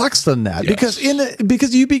complex than that,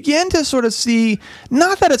 because you begin to sort of see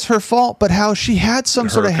not that it's her fault, but how she had some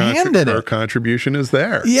sort of hand in it. Her contribution is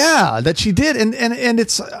there. Yeah, that she did, and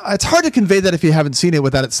it's hard to convey that if you haven't seen it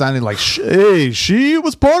without it sounding like, hey, she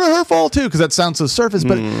was part of her fault too, because that sounds so surface.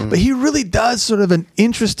 But he really does sort of an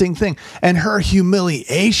interesting thing, and her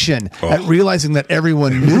humiliation at realizing that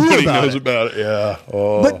everyone knew about it. Yeah.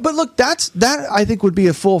 But look, that I think would be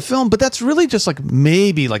a full film, but that's really just like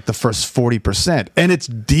maybe like the first 40%, and it's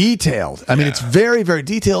detailed. I mean, it's very, very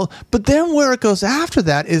detailed. But then where it goes after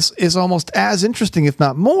that is almost as interesting, if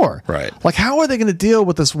not more. Right. Like, how are they going to deal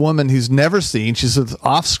with this woman who's never seen? She's an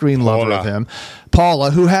off-screen lover of him, Paula,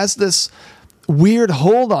 who has this weird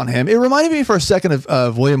hold on him. It reminded me for a second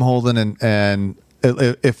of William Holden and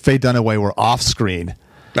if Faye Dunaway were off screen.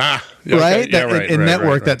 Okay. Right? Yeah, in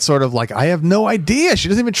Network, that's sort of like, I have no idea. She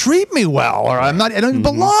doesn't even treat me well, or I don't even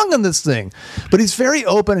belong in this thing. But he's very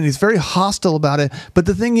open and he's very hostile about it. But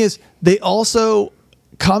the thing is, they also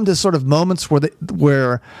come to sort of moments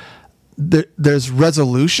where there's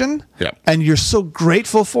resolution, and you're so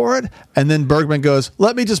grateful for it, and then Bergman goes,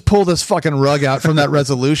 let me just pull this fucking rug out from that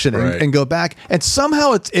resolution and go back, and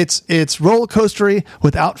somehow it's roller coastery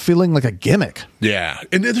without feeling like a gimmick. Yeah,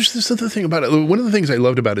 and there's this other thing about it. One of the things I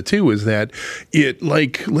loved about it too is that it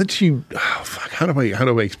like lets you, how do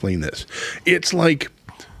I explain this? It's like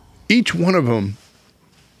each one of them,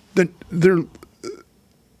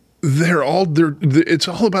 it's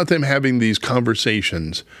all about them having these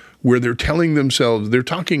conversations where they're telling themselves, they're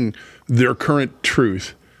talking their current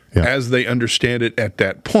truth as they understand it at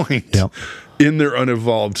that point in their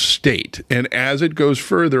unevolved state. And as it goes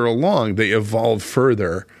further along, they evolve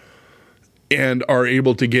further and are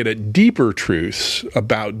able to get at deeper truths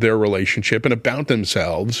about their relationship and about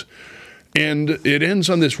themselves. And it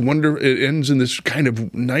ends in this kind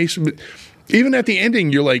of nice... Even at the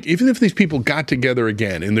ending, you're like, even if these people got together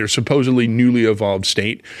again in their supposedly newly evolved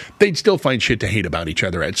state, they'd still find shit to hate about each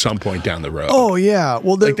other at some point down the road. Oh yeah,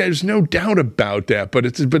 well, there's no doubt about that. But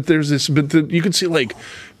you can see like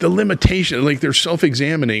the limitation, like they're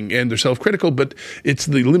self-examining and they're self-critical, but it's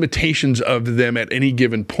the limitations of them at any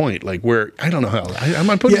given point. Like where I don't know how am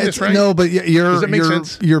I putting this right? No, but does that make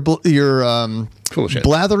sense? You're full of shit.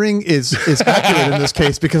 Blathering is accurate in this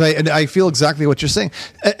case, because I feel exactly what you're saying.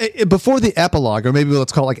 Before the epilogue, or maybe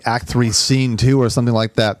let's call it like Act 3, Scene 2, or something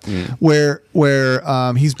like that, where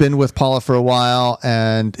he's been with Paula for a while,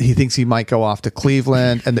 and he thinks he might go off to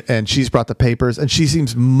Cleveland, and she's brought the papers, and she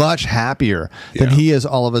seems much happier than he is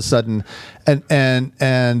all of a sudden,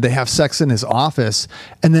 and they have sex in his office,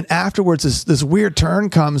 and then afterwards this weird turn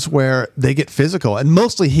comes where they get physical, and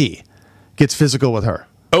mostly he gets physical with her.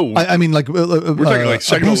 Oh, I mean, like we're talking like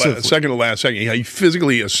second to last second. Yeah, he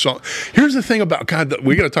physically assault. Here's the thing about God.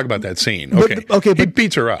 We got to talk about that scene. Okay, he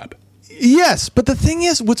beats her up. Yes, but the thing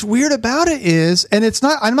is, what's weird about it is, and it's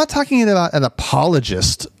not. I'm not talking about an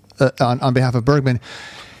apologist on behalf of Bergman.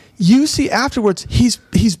 You see, afterwards, he's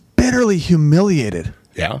bitterly humiliated.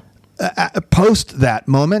 Yeah. Post that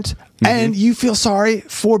moment, and you feel sorry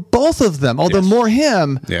for both of them. Although more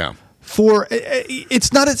him. Yeah. For it's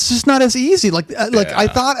just not as easy. Like I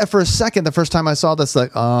thought for a second the first time I saw this,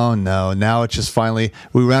 like, oh no, now it's just finally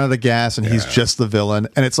we ran out of gas and he's just the villain,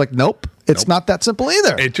 and it's like, nope, it's not that simple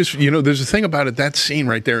either. It just, there's a thing about it, that scene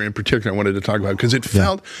right there in particular I wanted to talk about, because it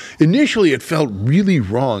felt initially really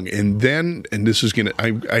wrong, and then, and this is gonna,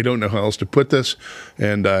 I don't know how else to put this,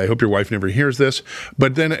 and I hope your wife never hears this,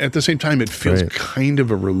 but then at the same time it feels kind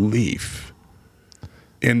of a relief.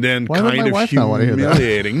 And then kind of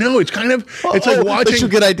humiliating. No, it's kind of, it's like watching. She'll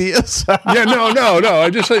get ideas. No.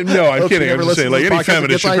 I'm just saying, no, I'm kidding. I'm just saying, like, any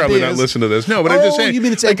feminist should probably not listen to this. No, but I'm just saying. You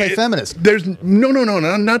mean it's like, anti-feminist? There's, no,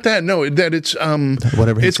 not that. No, that it's,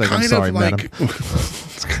 whatever it's kind I'm sorry, of like,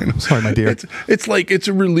 it's kind of, sorry, my dear. It's like, it's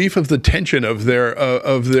a relief of the tension of their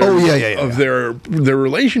their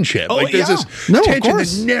relationship. Like there's this tension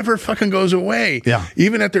that never fucking goes away. Yeah.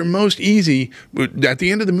 Even at their most easy, at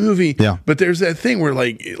the end of the movie. Yeah. But there's that thing where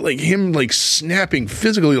like him like snapping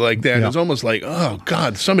physically like that is almost like, oh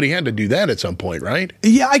God, somebody had to do that at some point, right?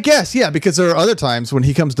 Yeah, I guess. Yeah, because there are other times when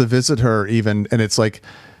he comes to visit her even, and it's like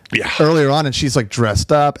earlier on, and she's like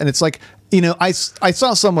dressed up, and it's like I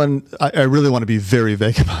saw someone, I really want to be very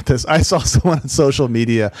vague about this. I saw someone on social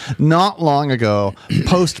media not long ago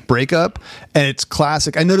post breakup, and it's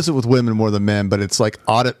classic. I notice it with women more than men, but it's like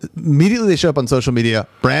immediately they show up on social media,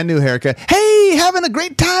 brand new haircut. Hey, having a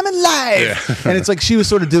great time in life. Yeah. And it's like she was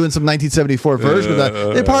sort of doing some 1974 version of that.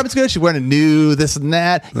 The apartment's good. She's wearing a new this and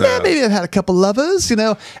that. Yeah, maybe I've had a couple lovers,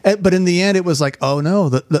 But in the end, it was like, oh no,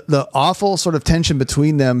 the awful sort of tension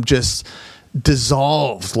between them just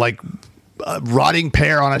dissolved like a rotting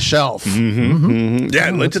pear on a shelf. Yeah,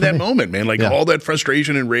 it led to that moment, man. Like all that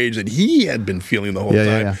frustration and rage that he had been feeling the whole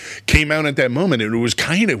time came out at that moment, and it was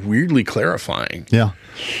kind of weirdly clarifying. Yeah.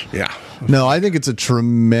 No, I think it's a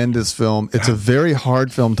tremendous film. It's a very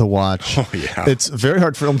hard film to watch. Oh, yeah. It's a very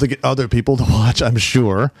hard film to get other people to watch, I'm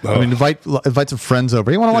sure. I mean, invite some friends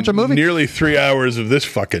over. You want to watch a movie? Nearly 3 hours of this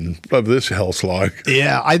hell slog.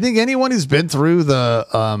 Yeah, I think anyone who's been through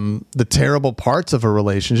the terrible parts of a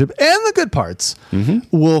relationship and the good parts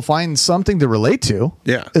will find something to relate to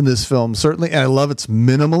in this film, certainly. And I love its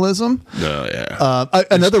minimalism.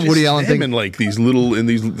 Another Woody Allen thing. In like these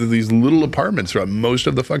little apartments throughout most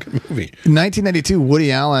of the fucking movie. 1992,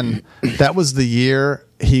 Woody Allen, that was the year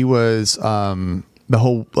he was, the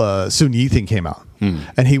whole Soon Yi thing came out.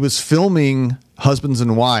 And he was filming Husbands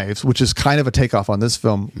and Wives, which is kind of a takeoff on this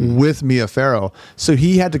film, with Mia Farrow. So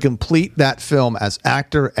he had to complete that film as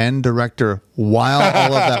actor and director while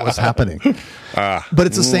all of that was happening. But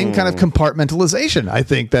it's the same kind of compartmentalization, I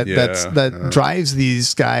think, that drives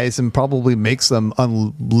these guys and probably makes them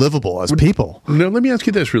unlivable as people. No, let me ask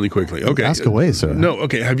you this really quickly. Okay, ask away, sir. No,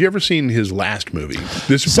 okay. Have you ever seen his last movie?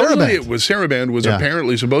 Saraband was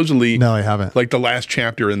supposedly. No, I haven't. Like the last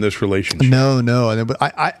chapter in this relationship. No. But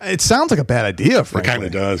it sounds like a bad idea. Frankly. It kind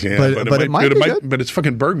of does, yeah. But it might be good. But it's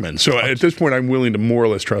fucking Bergman. So at this point, I'm willing to more or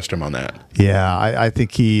less trust him on that. Yeah, I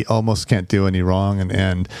think he almost can't do any wrong,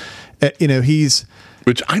 and he's.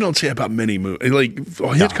 Which I don't say about many movies. Like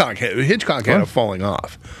Hitchcock had a falling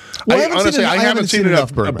off. Well, I haven't seen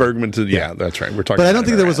enough Bergman to. Yeah, that's right. We're talking. But I don't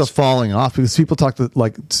think there was a falling off because people talked to,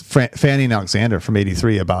 like Fanny and Alexander from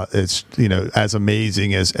 '83 about it's as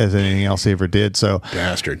amazing as anything else they ever did. So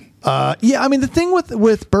bastard. I mean the thing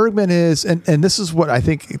with Bergman is, and this is what I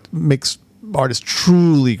think makes artists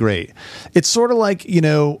truly great. It's sort of like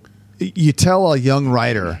you tell a young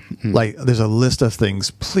writer, like, there's a list of things.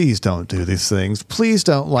 Please don't do these things. Please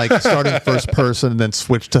don't start in first person and then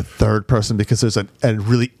switch to third person because there's a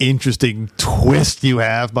really interesting twist you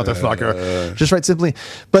have, motherfucker. Just write simply.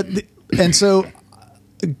 And so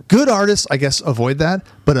good artists, I guess, avoid that.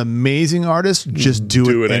 But amazing artists just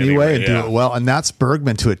do it anyway and do it well. And that's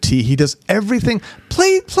Bergman to a T. He does everything.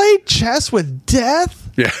 Play chess with death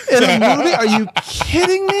in a movie? Are you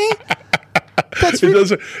kidding me?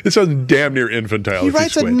 It sounds damn near infantile. He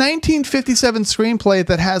writes a 1957 screenplay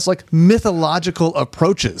that has mythological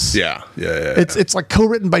approaches. Yeah. It's like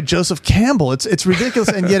co-written by Joseph Campbell. It's ridiculous,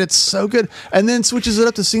 and yet it's so good. And then switches it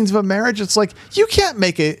up to scenes of a marriage. It's like you can't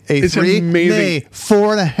make a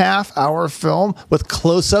 4.5 hour film with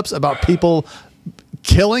close-ups about people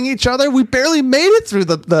killing each other. We barely made it through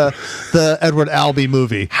the Edward Albee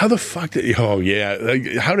movie. How the fuck did? Oh yeah.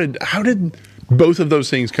 How did both of those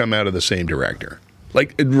things come out of the same director?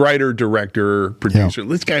 Like writer, director, producer.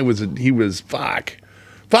 This guy was fuck.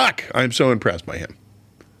 I'm so impressed by him.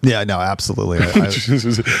 Yeah, no, absolutely.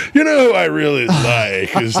 Who I really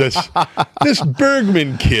like is this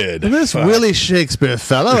Bergman kid. This Willie Shakespeare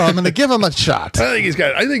fellow. I'm going to give him a shot. I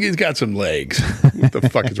think he's got some legs. What the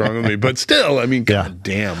fuck is wrong with me? But still, I mean, god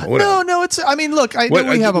damn. No, it's. I mean, look,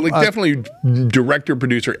 we have definitely director,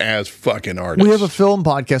 producer as fucking artist. We have a film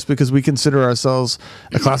podcast because we consider ourselves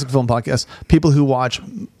a classic film podcast. People who watch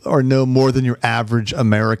or know more than your average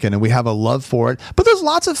American, and we have a love for it. But there's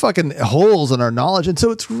lots of fucking holes in our knowledge, and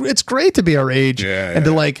so it's great to be our age and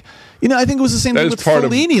to I think it was the same thing with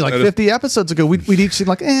Fellini 50 episodes ago. We'd each seen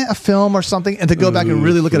a film or something, and to go back and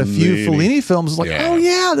really look at a few Fellini films is oh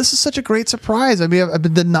yeah, this is such a great surprise. I mean, I've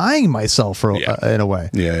been denying myself in a way.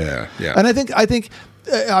 Yeah. And I think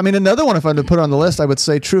I mean, another one, if I'm to put on the list, I would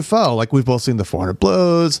say Truffaut. We've both seen The 400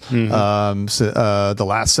 Blows, The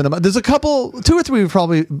Last Cinema. There's two or three we've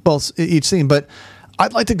probably both each seen, but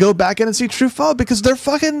I'd like to go back in and see Truffaut because they're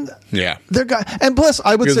fucking they're guy. And plus,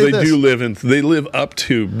 I would say they live up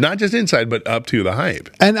to not just inside but up to the hype.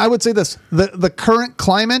 And I would say this: the current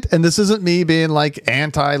climate, and this isn't me being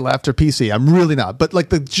anti-left or PC. I'm really not. But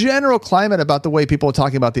the general climate about the way people are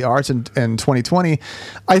talking about the arts in 2020,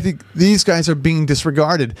 I think these guys are being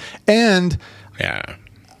disregarded. And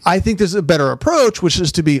I think there's a better approach, which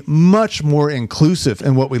is to be much more inclusive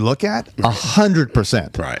in what we look at,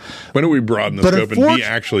 100%. Right. Why don't we broaden the scope and be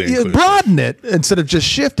actually inclusive? Broaden it instead of just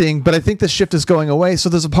shifting, but I think the shift is going away. So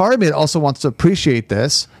there's a part of me that also wants to appreciate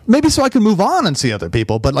this, maybe so I can move on and see other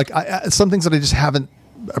people, but like some things that I just haven't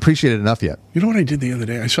appreciated enough yet. You know what I did the other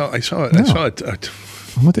day? I saw a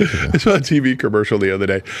TV commercial the other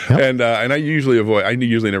day, and I usually avoid. I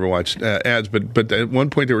usually never watch ads, but at one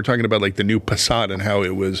point they were talking about like the new Passat and how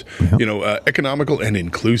it was, economical and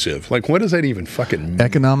inclusive. Like, what does that even fucking mean?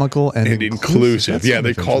 Economical and inclusive. Yeah,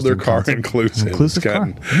 they called their car inclusive. Inclusive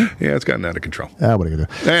car. Yeah, it's gotten out of control. What are you gonna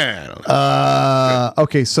do? I don't know.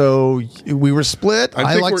 Okay, so we were split.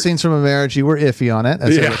 I liked Scenes from a Marriage. You were iffy on it,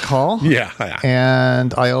 as I recall. Yeah,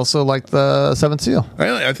 and I also liked the Seventh Seal.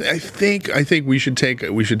 I think we should take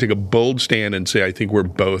a bold stand and say I think we're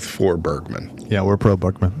both for Bergman. Yeah, we're pro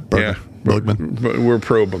Bergman. Yeah, Bergman. We're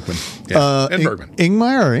pro Bergman. Yeah. And Bergman.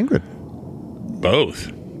 Ingmar or Ingrid?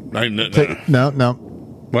 Both. No.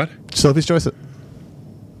 What? Sophie's choice.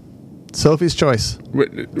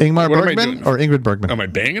 Ingmar Bergman or Ingrid Bergman? Am I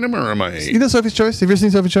banging him or am I? You know Sophie's Choice? Have you ever seen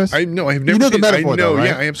Sophie's Choice? I've never. You know the metaphor, though, right?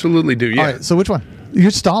 Yeah, I absolutely do. Yeah. All right. So which one?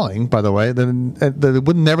 You're stalling, by the way. Then they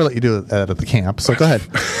would never let you do it at the camp. So go ahead.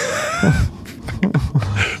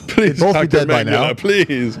 Please, both Dr. be dead by now.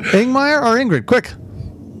 Please. Ingmar or Ingrid? Quick.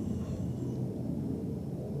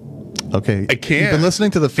 Okay. I can't. You've been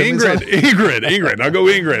listening to the Ingrid. I'll go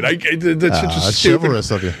Ingrid. That's such a stupid.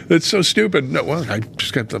 Chivalrous of you. That's so stupid. No, well, I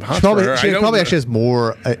just got the hot She probably actually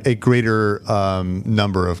has a greater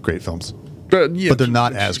number of great films. But they're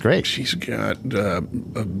not as great. She's got a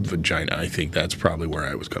vagina. I think that's probably where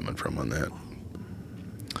I was coming from on that.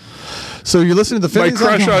 So you're listening to the My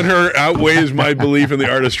crush on her outweighs my belief in the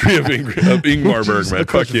artistry of Ingmar Bergman.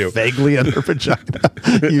 Fuck you. Vaguely on her vagina.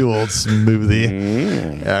 You old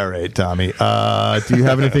smoothie. All right, Tommy. Do you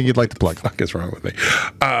have anything you'd like to plug? What the fuck is wrong with me?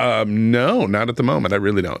 No, not at the moment. I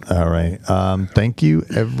really don't. All right. Thank you,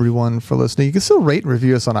 everyone, for listening. You can still rate and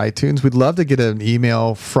review us on iTunes. We'd love to get an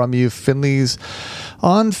email from you,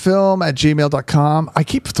 finleysonfilm@gmail.com. I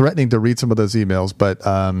keep threatening to read some of those emails, but...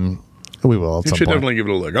 we will at some point. You should definitely give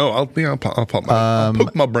it a look. I'll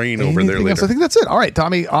poke my brain over there later. Else? I think that's it. All right,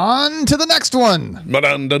 Tommy, on to the next one.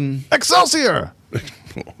 Madandun. Excelsior!